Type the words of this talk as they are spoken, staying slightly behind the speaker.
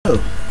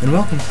Hello, and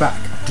welcome back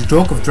to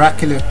talk of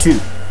Dracula 2,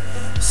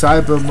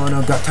 Cyber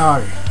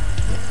Monogatari.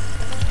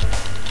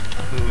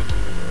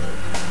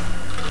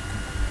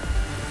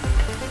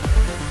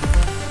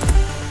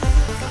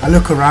 I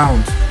look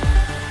around.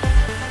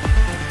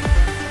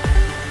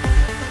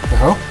 The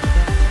hell?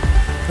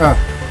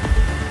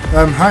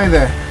 Hi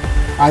there.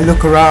 I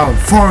look around.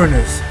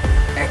 Foreigners,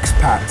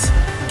 expats,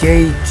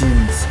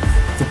 Gaijins.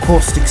 The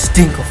caustic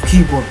stink of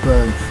keyboard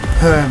burn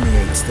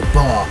permeates the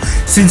bar.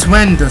 Since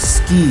when does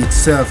Skeed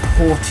serve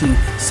haughty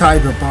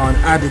cyberbarn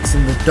addicts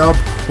in the dub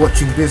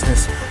watching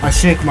business? I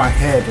shake my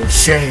head in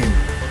shame.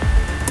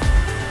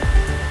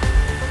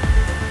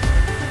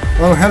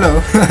 Oh, hello.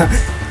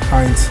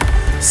 Heinz.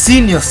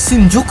 Senior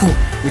Shinjuku.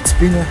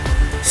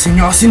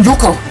 Senior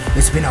Shinjuku.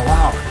 It's been a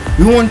while.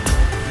 You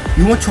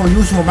want your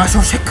usual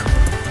masho shake?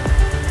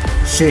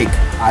 Shake.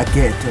 I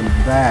get them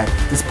back.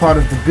 It's part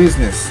of the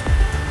business.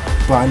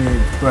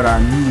 But I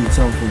need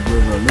something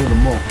with a little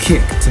more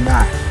kick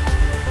tonight.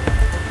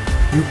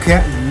 You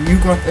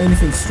got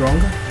anything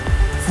stronger?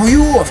 For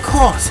you, of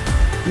course.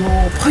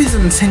 Your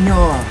poison,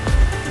 senor.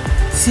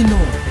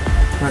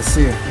 Let's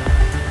see.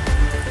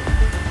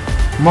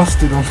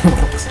 Mustard on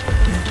rocks.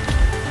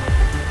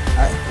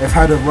 I've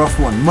had a rough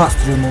one.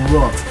 Mustard on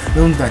rocks.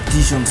 None of that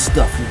Dijon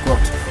stuff you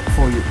got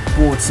for your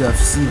board surf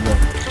receiver.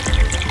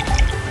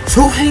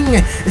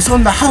 Shohing! It's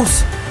on the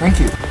house! Thank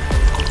you.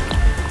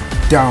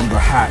 Down the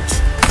hatch.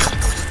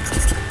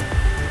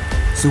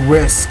 So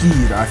where's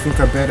Skeed? I think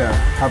I better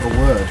have a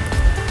word.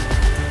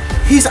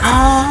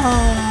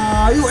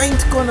 You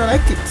ain't gonna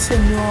like it,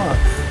 senor.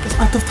 It's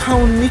out of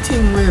town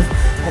meeting with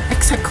an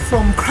exec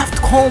from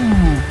Craftcom.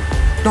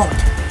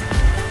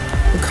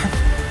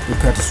 The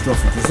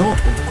catastrophic result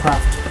of the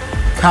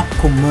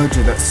Capcom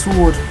merger that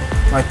soared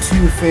my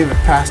two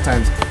favorite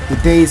pastimes, the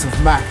days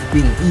of Mac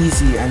being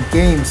easy and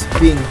games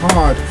being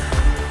hard,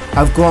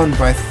 have gone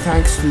by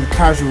thanks to the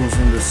casuals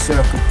in their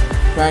circuit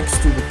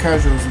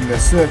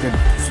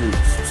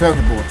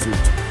board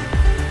suits.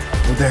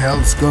 What the hell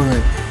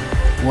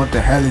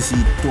is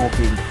he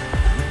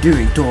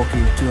doing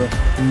talking to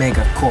a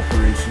mega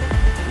corporation?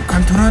 We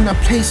can't run a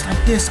place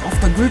like this off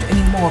the grid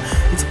anymore.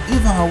 It's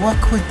either I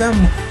work with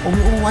them or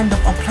we all end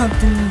up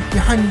plugged in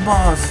behind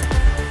bars.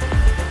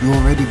 You're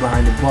already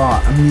behind the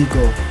bar,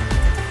 amigo.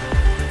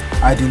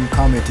 I didn't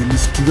comment in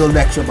this to your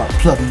lecture about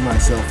plugging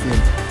myself in.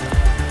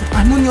 But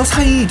I'm on your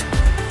side.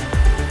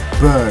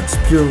 Birds,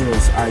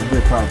 plurals, I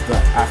whip out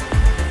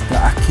the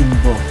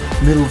akimbo,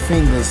 middle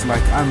fingers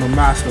like I'm a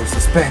master of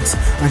suspense,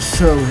 and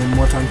show him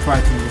what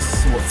fighting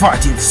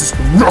the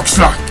system looks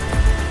like.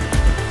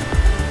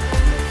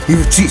 He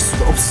retreats to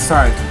the opposite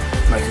side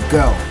like a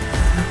girl,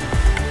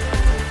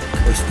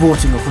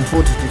 sporting a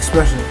contorted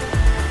expression,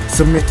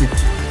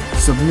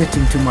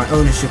 submitting to my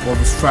ownership of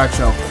his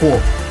fragile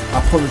corpse. I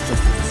apologize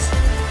for this.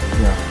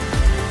 Yeah.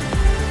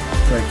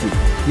 Thank you.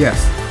 Yes.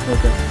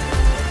 Okay.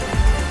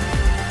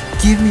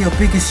 Give me your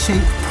biggest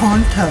shape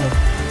pronto.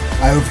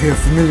 I overhear a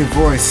familiar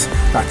voice,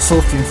 that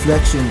sultry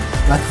inflection,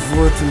 like a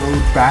volatile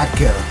old bad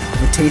girl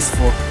with a taste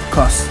for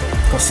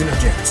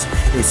carcinogens.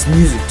 It's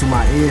music to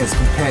my ears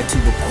compared to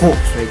the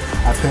corpse rape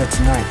I've heard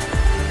tonight.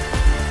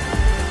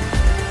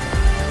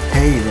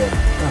 Hey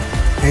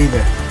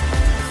there,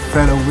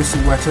 fellow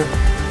whistle wetter.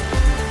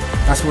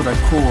 That's what I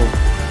call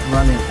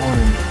running on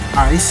an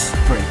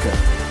icebreaker.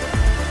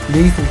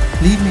 Leave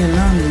me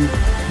alone,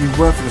 you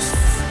worthless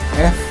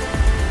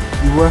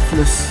You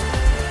worthless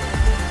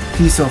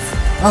piece of...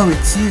 Oh,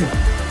 it's you.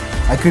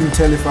 I couldn't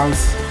tell if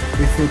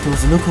it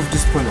was a look of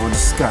disappointment or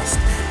disgust,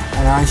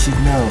 and I should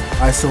know.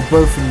 I saw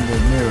both in the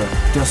mirror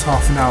just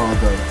half an hour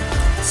ago.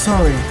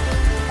 Sorry,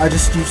 I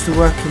just used to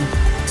work in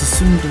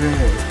Tsundere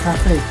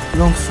Cafe.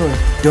 Long story.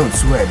 Don't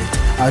sweat it.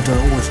 I don't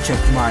always check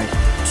my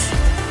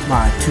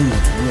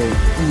tooth way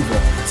either,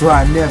 so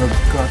I never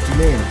got to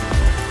name.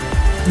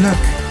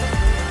 Look,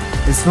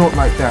 it's not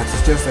like that.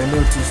 It's just I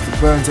noticed the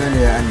burns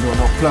earlier and you're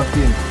not plugged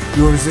in.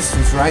 Your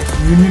resistance, right?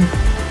 Union?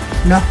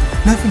 No,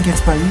 nothing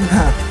gets by you,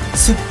 huh?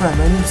 Sukban,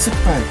 my name's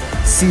Sukban.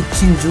 Sid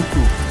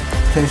Shinjuku.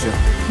 Pleasure.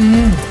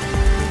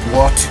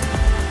 What?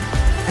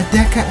 A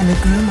Deca and a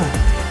Groomer.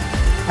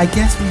 I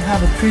guess we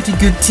have a pretty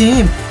good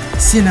team.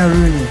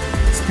 Spinaruni.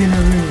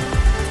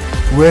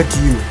 Where do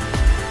you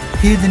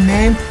hear the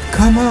name?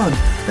 Come on.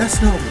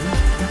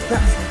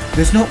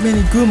 There's not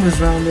many Groomers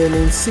around there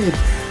named Sid.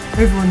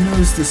 Everyone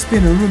knows the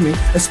Spinarumi,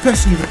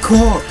 especially the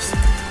corpse.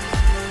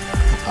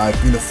 I've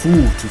been a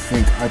fool to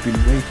think I've been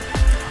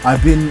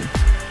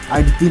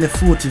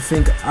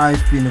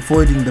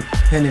avoiding the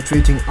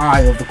penetrating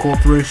eye of the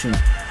corporation.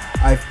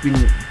 I've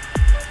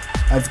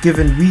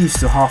given weaves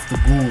to half the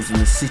ghouls in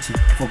the city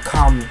for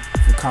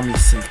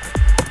Kami's sake.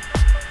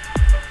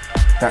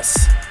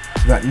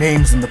 That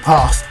name's in the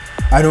past.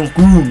 I don't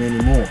groom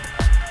anymore.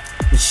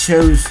 It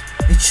shows.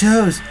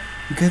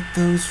 You get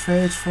those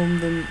fares from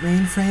the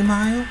mainframe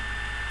aisle?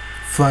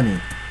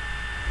 Funny.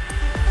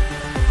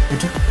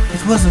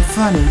 It wasn't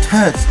funny, it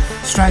hurts.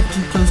 Strike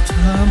too close to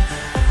home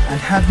and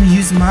have me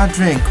use my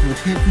drink would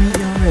hit me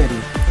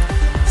already.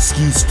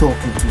 Skeed's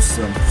talking to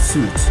some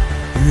suits.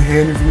 You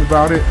hear anything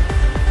about it?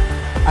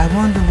 I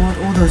wonder what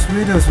all those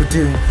weirdos were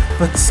doing,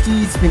 but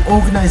Skeet's been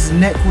organizing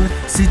network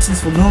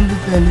sit-ins for longer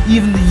than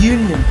even the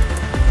union.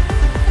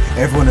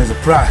 Everyone has a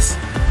price,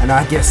 and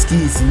I guess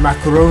Skeet's in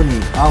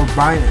macaroni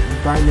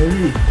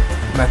al-binary.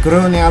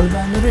 Macaroni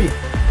al-binary.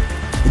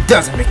 It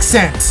doesn't make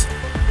sense.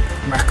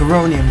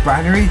 Macaroni and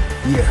binary?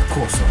 Yeah, of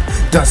course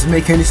not. Doesn't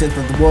make any sense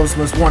that the world's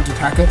most wanted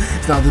hacker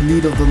is now the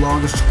leader of the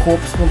largest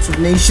corp-sponsored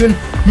nation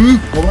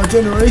of our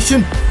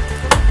generation.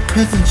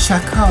 President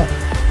Shakal.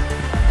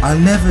 I'll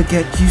never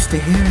get used to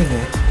hearing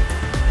it.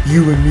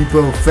 You and me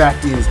both.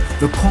 Fact is,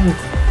 the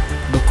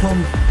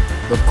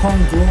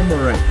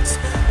conglomerates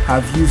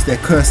have used their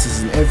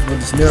curses and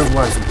everybody's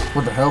nerve-wise.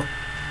 What the hell?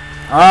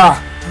 Ah!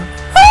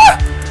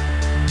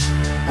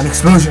 An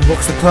explosion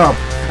rocks the club,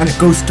 and it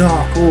goes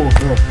dark. Am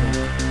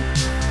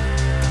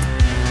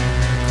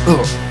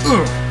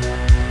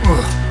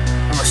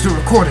I still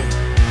recording?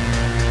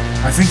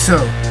 I think so.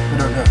 I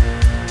don't know.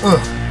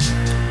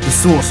 The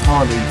sauce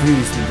hardly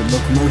agrees with the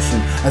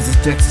locomotion as it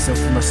ejects itself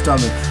from my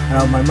stomach and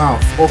out of my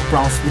mouth, off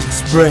brown spitting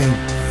spraying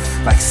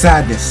like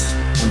sadness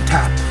on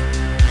tap.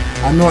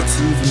 I'm not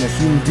even a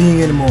human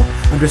being anymore.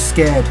 I'm just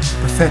scared,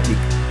 pathetic,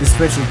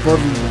 dispensed with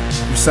bodily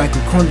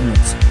recycled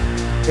condiments.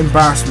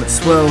 Embarrassment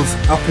swells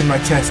up in my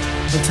chest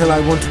until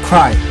I want to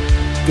cry.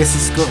 Guess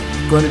it's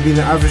going to be an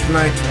average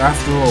night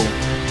after all.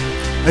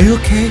 Are you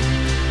okay?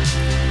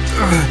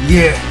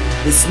 Yeah,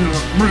 it's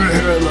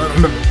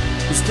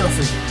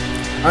stuffing.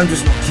 I'm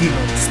just not keen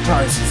on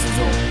surprises is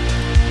all.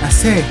 I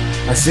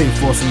say,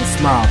 forcing a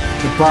smile,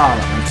 the bar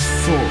and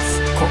sauce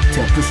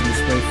cocktail pushing its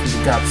way through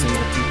the gaps in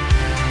my teeth.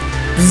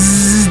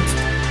 Bzzzt.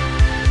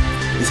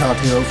 It's hard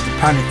to hear over the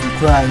panic and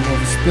crying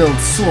over spilled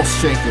sauce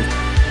shakers,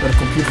 but a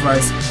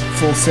computerized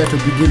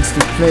falsetto begins to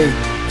play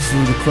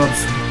through the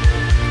club's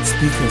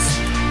speakers.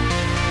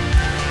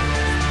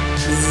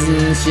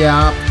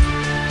 Sharp,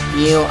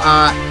 you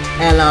are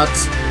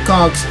Elliot's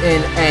cogs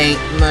in a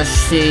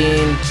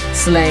machine,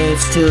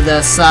 slaves to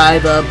the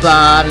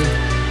cyberborn.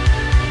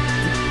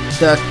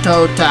 The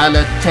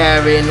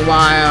totalitarian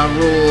wire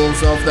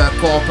rules of the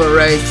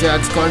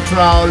corporations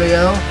control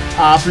you,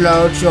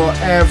 upload your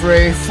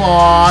every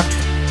thought.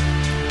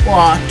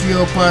 What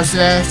you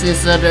possess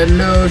is a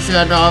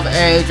delusion of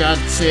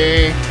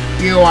agency.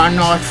 You are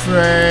not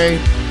free,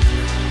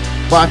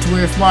 but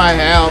with my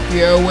help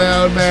you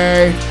will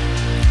be.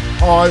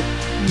 All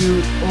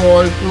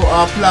who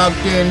are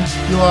plugged in,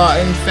 you are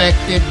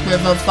infected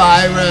with a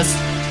virus.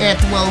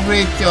 It will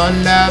reach your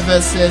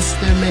nervous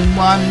system in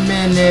 1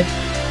 minute.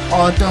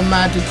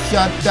 Automatic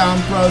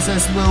shutdown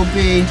process will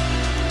be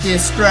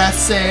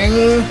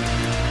distressing.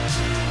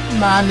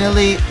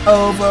 Manually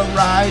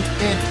override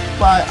it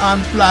by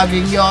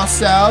unplugging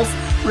yourself.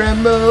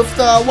 Remove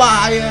the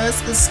wires.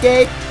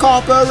 Escape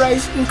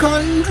corporation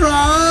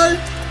control.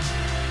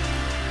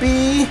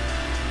 Be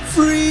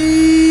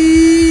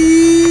free.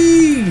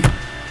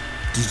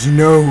 Did you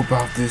know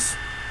about this?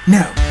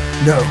 No,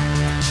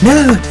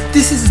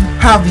 this isn't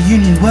how the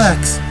union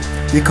works.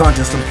 They can't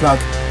just unplug,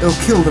 it'll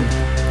kill them.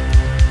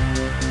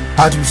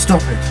 How do we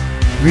stop it?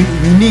 We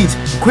need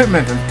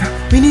equipment and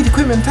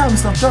time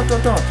stop.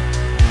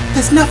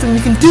 There's nothing we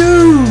can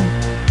do.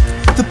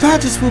 The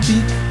badges will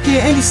be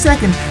here any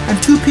second,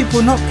 and 2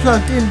 people not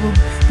plugged in will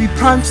be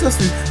prime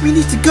suspects. We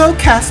need to go,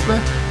 Casper.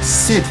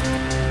 Sid.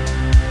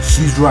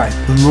 She's right.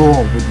 The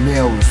law would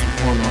nail us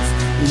upon us.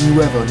 And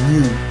whoever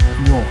knew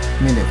your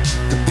minute,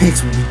 the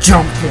pigs will be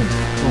jumping.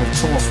 Or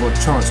toss for a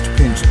chance to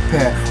pinch a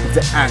pair of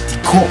the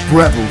anti-corp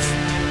rebels.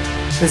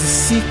 There's a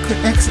secret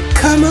exit.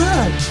 Come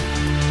on.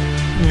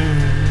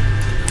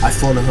 I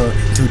follow her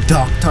into a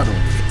dark tunnel.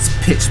 It's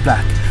pitch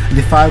black, and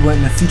if I were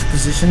in a fetal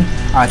position,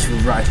 I'd feel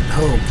right at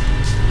home.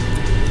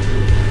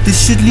 This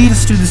should lead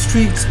us to the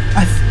streets.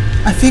 I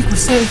think we're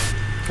safe.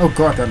 Oh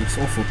god, that looks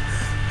awful.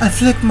 I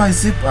flick my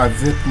zipper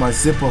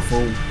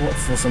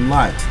for some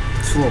light.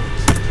 Swirl.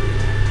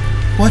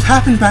 What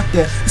happened back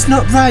there? It's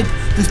not right.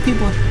 Those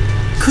people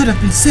could have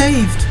been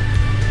saved.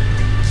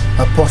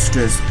 Her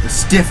posture is as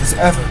stiff as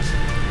ever.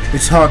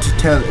 It's hard to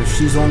tell if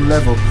she's on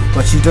level,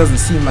 but she doesn't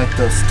seem like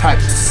the type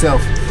to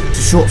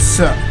short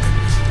circuit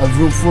a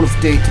room full of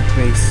data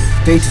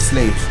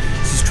slaves.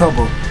 She's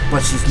trouble,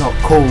 but she's not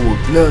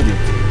cold-blooded.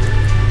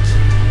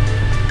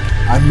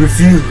 I'm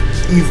review,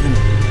 even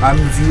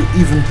Barnfield's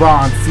even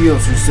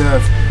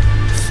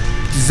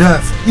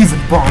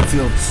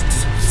Barnfield's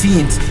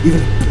fiends,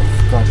 even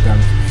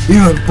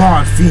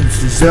Barn fiends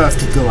deserve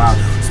to go out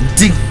with some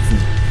dignity.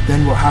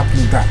 Then what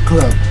happened in that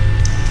club?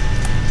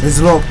 There's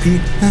a lot of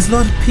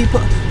people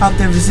out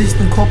there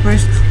resisting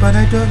corporations, but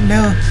I don't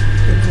know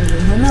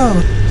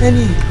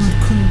any who'd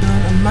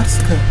condone a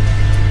massacre.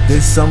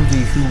 There's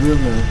somebody who will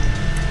know.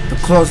 The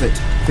closet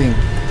thing.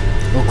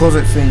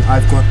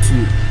 I've got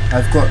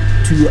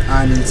to,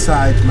 and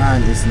inside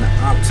man is an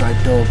outside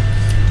dog.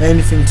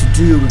 Anything to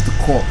do with the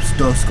corpse,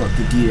 Doug's got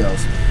the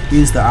details.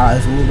 He's the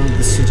eyes all over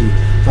the city,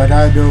 but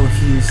I know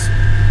he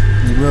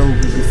will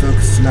be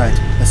focused tonight.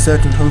 A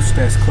certain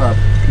hostess club,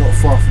 not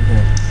far from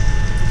here.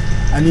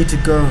 I need to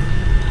go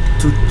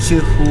to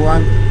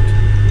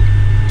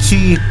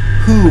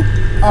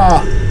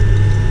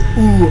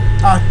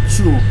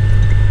Achu.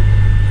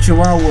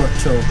 Chihuahua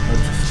Cho. Or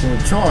just called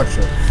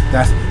Chocho.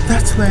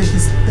 That's where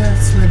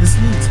this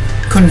leads.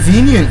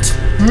 Convenient.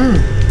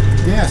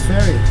 Yes,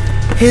 very.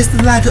 Here's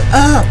the ladder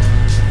up.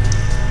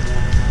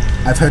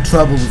 I've had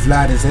trouble with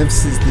ladders ever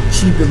since the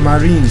cheaper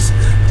Marines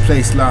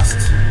placed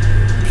last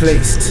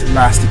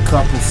a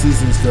couple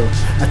seasons ago.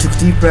 I took a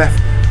deep breath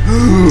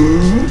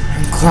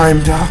and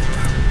climbed up.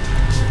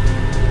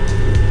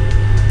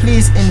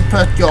 Please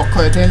input your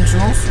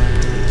credentials.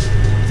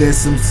 There's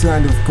some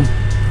kind of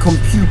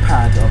compute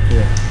pad up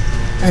here.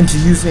 Enter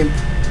username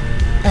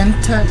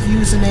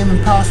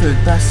and password.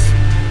 That's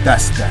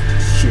that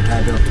shit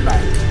I don't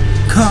like.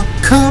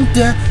 Calm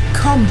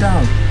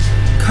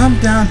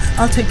down.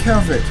 I'll take care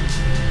of it.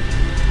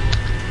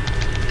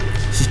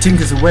 She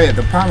tinkers away at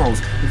the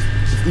panels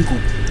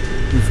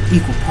with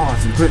equal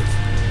parts and grit.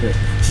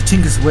 She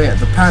tinkers away at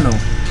the panel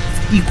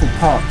with equal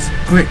parts,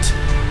 grit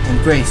and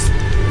grace.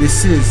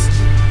 This is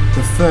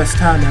the first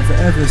time I've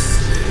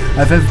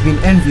ever been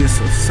envious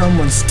of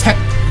someone's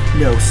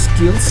techno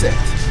skill set.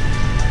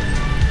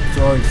 It's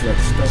always like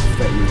stuff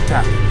that you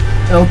tap.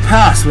 It'll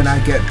pass when I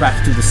get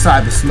back to the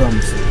cyber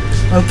slums.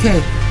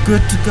 Okay,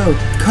 good to go.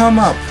 Come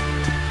up.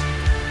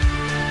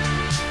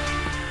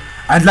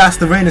 At last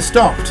the rain has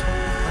stopped.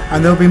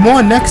 And there'll be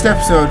more next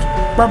episode.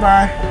 Bye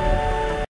bye.